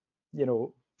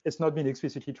 it's not been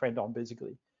explicitly trained on,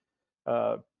 basically.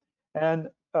 And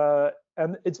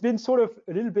it's been sort of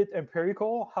a little bit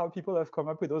empirical how people have come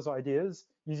up with those ideas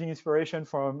using inspiration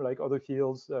from like other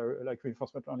fields, like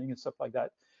reinforcement learning and stuff like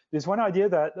that. There's one idea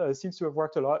that seems to have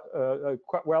worked a lot,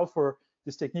 quite well for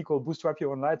this technique called bootstrap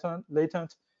your own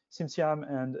latent, SimSiam,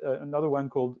 and another one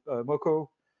called Moco.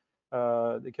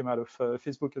 They came out of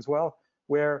Facebook as well,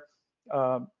 where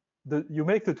you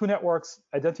make the two networks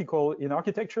identical in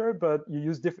architecture, but you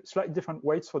use slightly different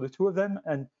weights for the two of them,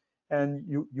 and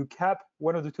you cap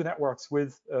one of the two networks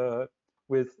with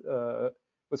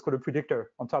what's called a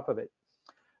predictor on top of it.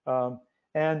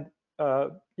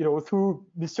 Through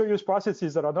mysterious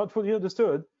processes that are not fully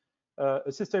understood,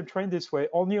 a system trained this way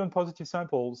only on positive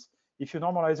samples, if you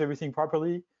normalize everything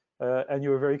properly and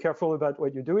you're very careful about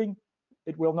what you're doing,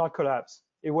 it will not collapse.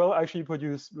 It will actually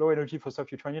produce low energy for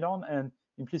stuff you train it on and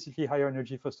implicitly higher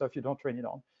energy for stuff you don't train it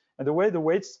on. And the way the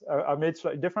weights are made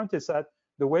slightly different is that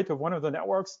the weight of one of the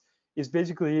networks is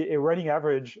basically a running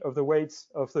average of the weights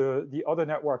of the other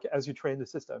network as you train the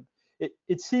system.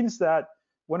 It seems that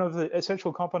one of the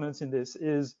essential components in this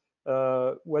is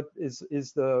what is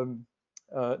the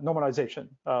normalization.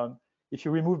 If you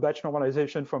remove batch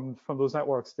normalization from those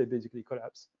networks, they basically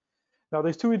collapse. Now,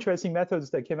 there's two interesting methods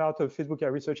that came out of Facebook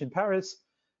research in Paris,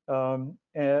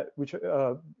 which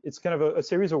it's kind of a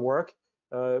series of work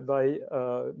by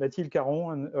Mathilde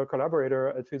Caron and a collaborator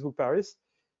at Facebook Paris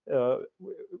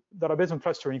that are based on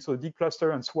clustering, so deep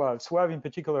cluster and SWAV. SWAV in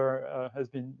particular has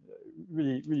been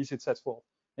really, really successful.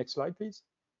 Next slide, please.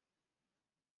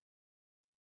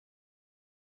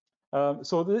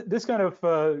 So this kind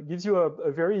of gives you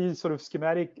a very sort of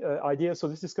schematic idea. So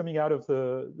this is coming out of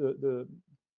the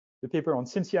paper on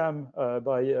SimSiam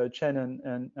by Chen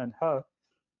and Ha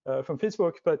from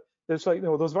Facebook. But there's like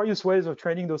those various ways of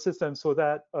training those systems so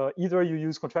that either you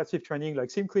use contrastive training like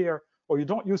SimClear, or you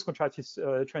don't use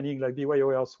contrastive training like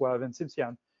BYOL, SWAV, and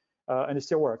SimSiam, and it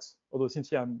still works. Although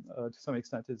SimSiam to some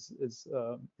extent is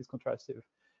contrastive.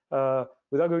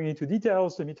 Without going into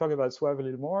details, let me talk about SWAV a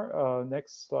little more.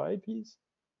 Next slide, please.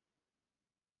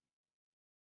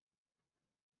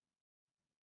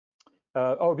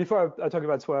 Before I talk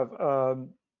about SWAV,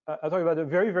 I'll talk about a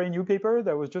very, very new paper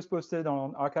that was just posted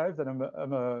on arXiv that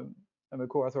I'm a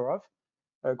co-author of,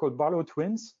 called Barlow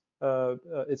Twins.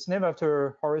 It's named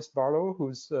after Horace Barlow, who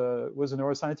was a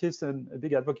neuroscientist and a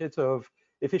big advocate of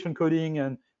efficient coding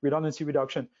and redundancy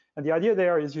reduction. And the idea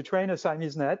there is you train a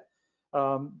Siamese net,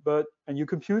 and you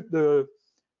compute the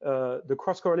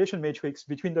cross-correlation matrix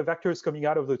between the vectors coming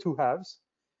out of the two halves.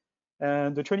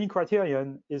 And the training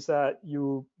criterion is that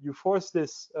you force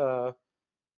this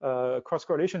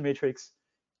cross-correlation matrix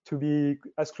to be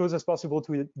as close as possible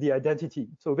to the identity.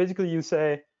 So basically, you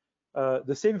say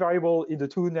the same variable in the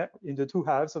two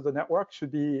halves of the network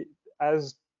should be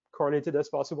as correlated as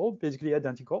possible, basically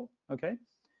identical. Okay,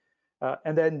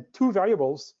 and then two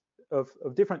variables of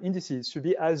different indices should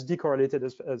be as decorrelated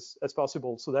as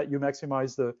possible, so that you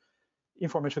maximize the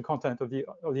information content of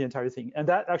the entire thing, and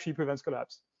that actually prevents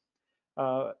collapse.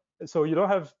 So you don't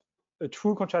have a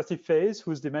true contrastive phase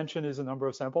whose dimension is a number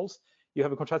of samples. You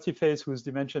have a contrastive phase whose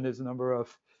dimension is a number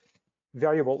of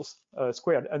variables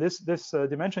squared, and this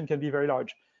dimension can be very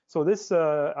large. So this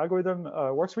algorithm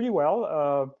works really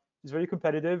well. It's very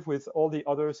competitive with all the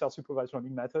other self-supervised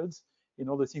learning methods in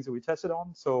all the things that we tested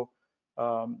on. So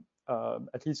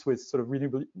at least with sort of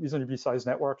reasonably sized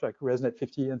network like ResNet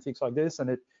 50 and things like this, and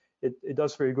it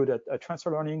does very good at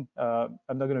transfer learning. I'm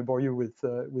not going to bore you with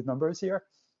numbers here,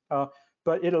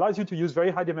 but it allows you to use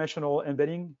very high dimensional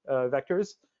embedding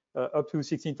vectors up to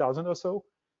 16,000 or so,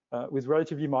 with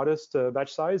relatively modest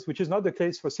batch size, which is not the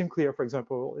case for SimClear, for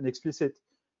example, an explicit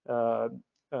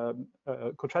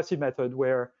contrastive method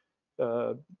where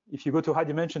if you go to high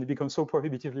dimension, it becomes so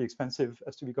prohibitively expensive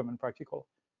as to become impractical.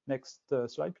 Next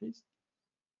slide, please.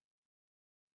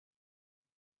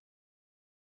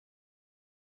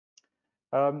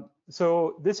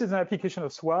 So this is an application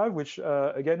of SWAV, which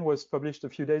again was published a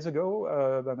few days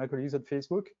ago by my colleagues at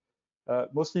Facebook.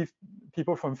 Mostly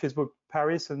people from Facebook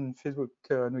Paris and Facebook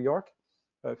New York,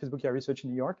 Facebook AI Research in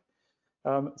New York.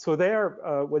 So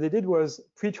there, what they did was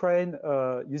pre-train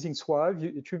using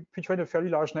SWAV, pre-train a fairly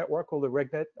large network called the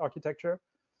RegNet architecture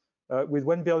with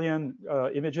 1 billion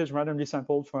images randomly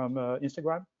sampled from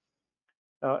Instagram.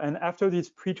 And after this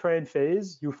pre-train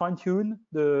phase, you fine-tune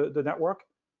the network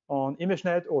on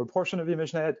ImageNet or a portion of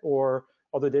ImageNet or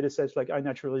other data sets like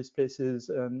iNaturalist, Spaces,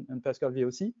 and Pascal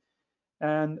VOC.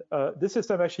 And this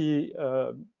system actually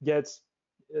this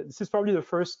is probably the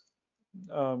first,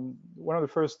 one of the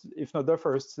first, if not the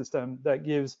first system that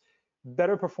gives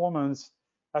better performance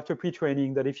after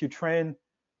pre-training than if you train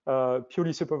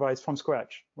purely supervised from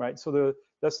scratch, right? So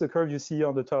that's the curve you see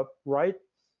on the top right.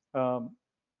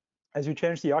 As you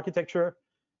change the architecture,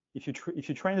 if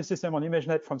you train the system on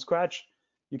ImageNet from scratch,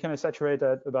 you kind of saturate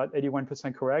at about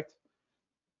 81% correct.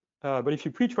 But if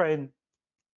you pre-train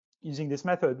using this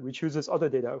method, which uses other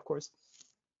data, of course,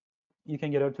 you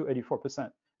can get up to 84%.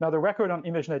 Now, the record on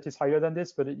ImageNet is higher than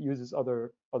this, but it uses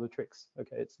other tricks.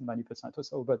 Okay, it's 90% or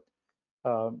so, but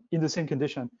in the same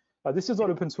condition. This is not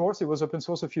open source. It was open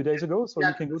source a few days ago, so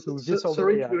you can go to this.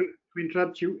 Sorry to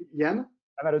interrupt you, Yann.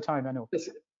 I'm out of time, I know.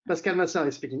 Pascal Massard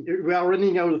is speaking. We are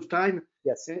running out of time.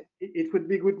 Yes. It would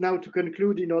be good now to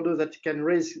conclude in order that you can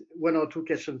raise one or two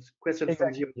questions exactly.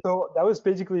 From the audience. So that was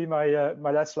basically my my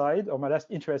last slide, or my last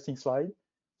interesting slide.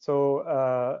 So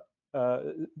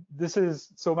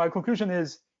so my conclusion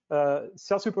is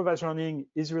self-supervised learning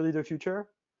is really the future,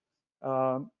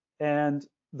 and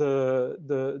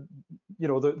the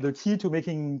key to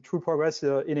making true progress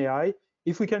in AI,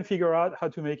 if we can figure out how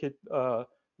to make it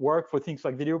work for things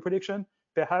like video prediction,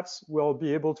 perhaps we'll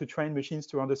be able to train machines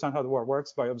to understand how the world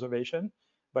works by observation,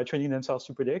 by training themselves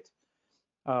to predict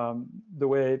the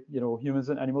way humans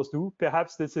and animals do.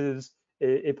 Perhaps this is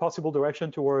a possible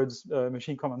direction towards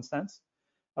machine common sense.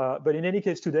 But in any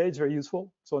case, today it's very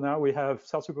useful. So now we have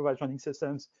self-supervised learning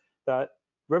systems that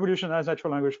revolutionize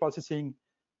natural language processing,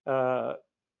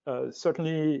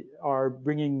 certainly are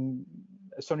bringing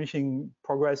astonishing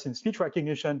progress in speech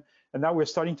recognition, and now we're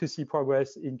starting to see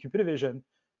progress in computer vision.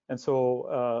 And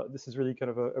so this is really kind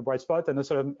of a bright spot. And that's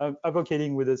what I'm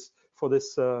advocating with this for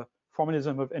this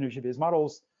formalism of energy-based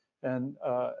models, and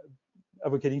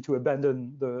advocating to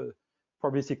abandon the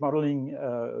probabilistic modeling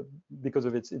because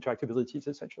of its interactabilities,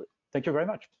 essentially. Thank you very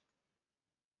much.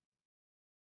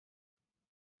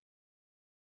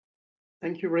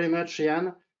 Thank you very much,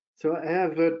 Yann. So I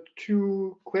have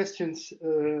two questions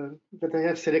that I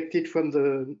have selected from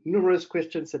the numerous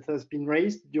questions that has been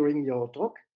raised during your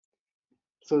talk.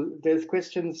 So there's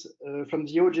questions from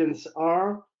the audience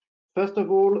are, first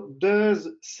of all, does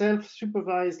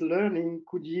self-supervised learning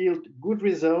could yield good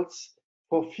results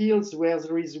for fields where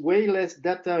there is way less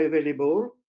data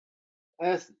available,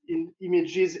 as in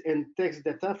images and text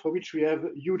data, for which we have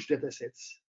huge data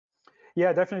sets?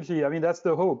 Yeah, definitely. I mean, that's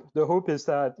the hope. The hope is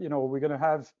that we're going to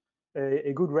have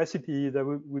a good recipe that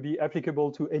would be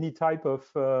applicable to any type of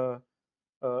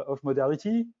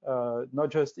modality, not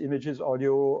just images,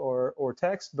 audio, or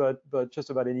text, but just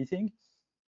about anything.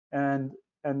 And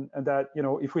that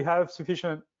if we have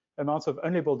sufficient amounts of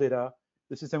unlabeled data,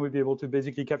 the system will be able to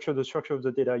basically capture the structure of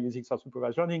the data using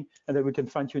self-supervised learning, and then we can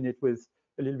fine-tune it with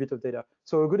a little bit of data.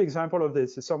 So a good example of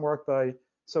this is some work by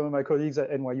some of my colleagues at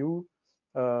NYU,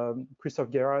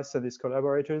 Christophe Guéras and his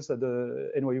collaborators at the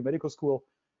NYU Medical School,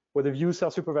 where they've used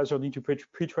self-supervised learning to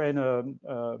pre-train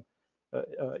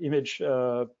image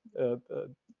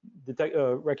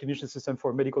recognition system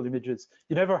for medical images.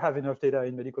 You never have enough data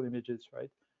in medical images, right?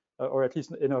 Or at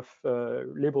least enough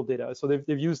labeled data. So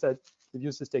they've used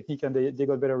this technique, and they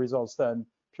got better results than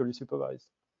purely supervised.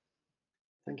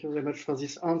 Thank you very much for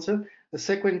this answer. The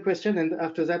second question, and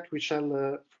after that we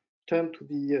shall turn to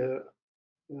the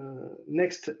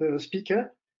next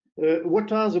speaker.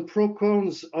 What are the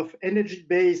pro-cons of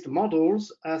energy-based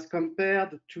models as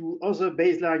compared to other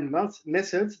baseline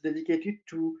methods dedicated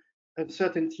to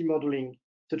uncertainty modeling,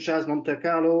 such as Monte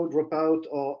Carlo, dropout,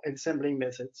 or ensembling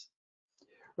methods?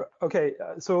 Okay,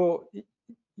 so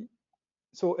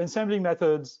ensembling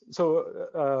methods,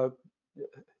 so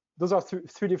those are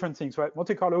three different things, right?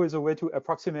 Monte Carlo is a way to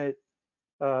approximate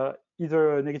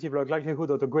either a negative log likelihood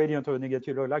or the gradient of a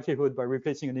negative log likelihood by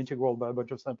replacing an integral by a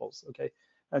bunch of samples, okay?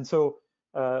 And so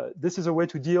this is a way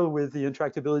to deal with the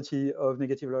intractability of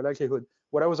negative log likelihood.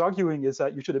 What I was arguing is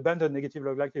that you should abandon negative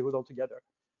log likelihood altogether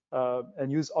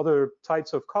and use other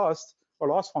types of cost or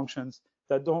loss functions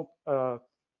that don't,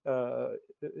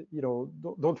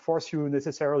 don't force you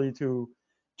necessarily to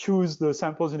choose the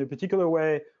samples in a particular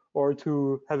way or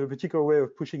to have a particular way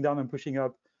of pushing down and pushing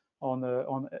up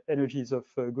on energies of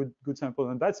good samples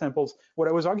and bad samples. What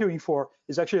I was arguing for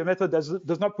is actually a method that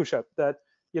does not push up, that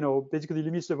basically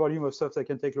limits the volume of stuff that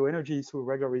can take low energy through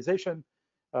regularization.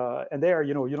 And there,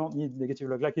 you don't need negative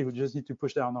log likelihood, you just need to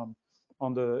push down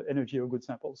on the energy of good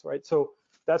samples, right? So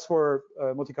that's for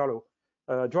Monte Carlo.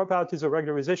 Dropout is a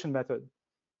regularization method.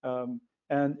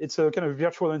 And it's a kind of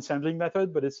virtual ensembling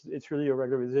method, but it's really a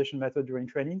regularization method during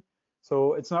training.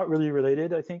 So it's not really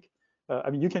related, I think. I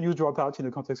mean, you can use dropout in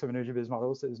the context of energy-based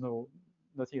models. There's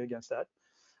nothing against that.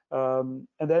 And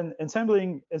then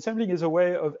ensembling is a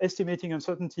way of estimating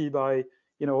uncertainty by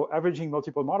averaging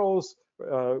multiple models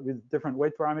with different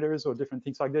weight parameters or different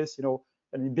things like this.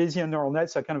 I mean, Bayesian neural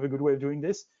nets are kind of a good way of doing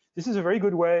this. This is a very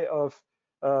good way of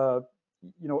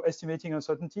estimating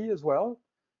uncertainty as well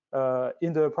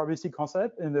in the probabilistic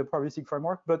concept, in the probabilistic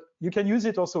framework. But you can use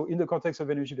it also in the context of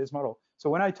energy-based model. So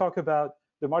when I talk about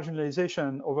the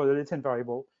marginalization over the latent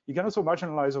variable, you can also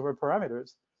marginalize over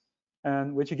parameters.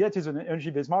 And what you get is an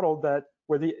energy-based model that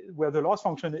where the loss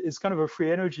function is kind of a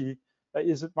free energy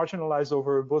is marginalized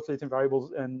over both latent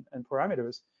variables and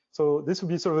parameters. So this would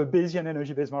be sort of a Bayesian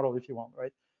energy-based model if you want,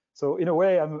 right? So in a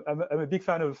way, I'm a big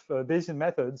fan of Bayesian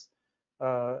methods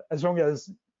as long as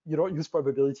you don't use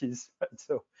probabilities. Right?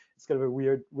 So it's kind of a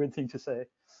weird thing to say.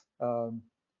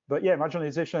 But yeah,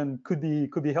 marginalization could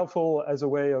be helpful as a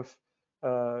way of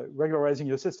regularizing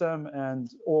your system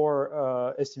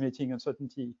or estimating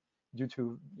uncertainty due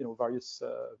to various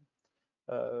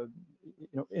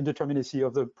indeterminacy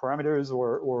of the parameters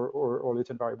or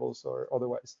latent variables or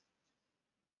otherwise.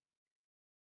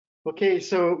 Okay,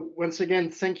 so once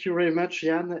again, thank you very much,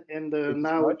 Yann. And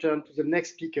now we turn to the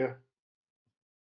next speaker.